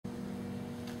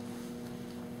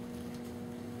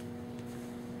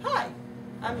Hi,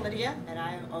 I'm Lydia and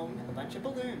I own a bunch of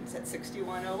balloons at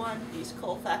 6101 East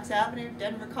Colfax Avenue,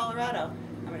 Denver, Colorado.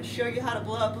 I'm going to show you how to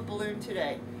blow up a balloon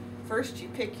today. First, you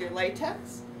pick your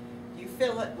latex, you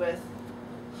fill it with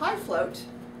high float,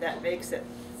 that makes it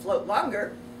float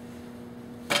longer,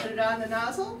 put it on the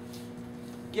nozzle,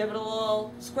 give it a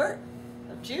little squirt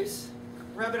of juice,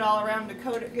 rub it all around to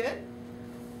coat it good,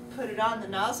 put it on the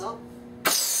nozzle,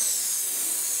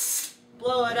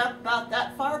 blow it up about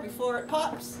that far before it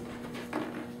pops.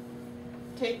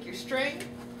 Take your string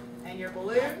and your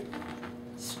balloon,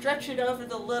 stretch it over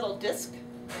the little disc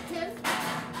pin,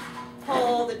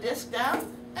 pull the disc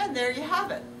down, and there you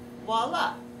have it.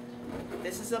 Voila!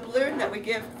 This is a balloon that we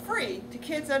give free to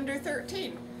kids under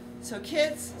 13. So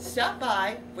kids, stop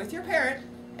by with your parent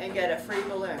and get a free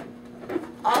balloon.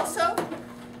 Also,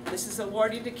 this is a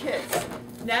warning to kids.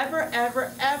 Never,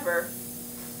 ever, ever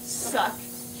suck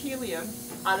helium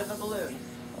out of a balloon.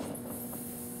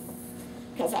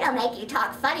 Because it'll make you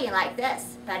talk funny like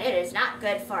this, but it is not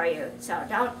good for you. So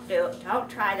don't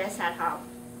try this at home.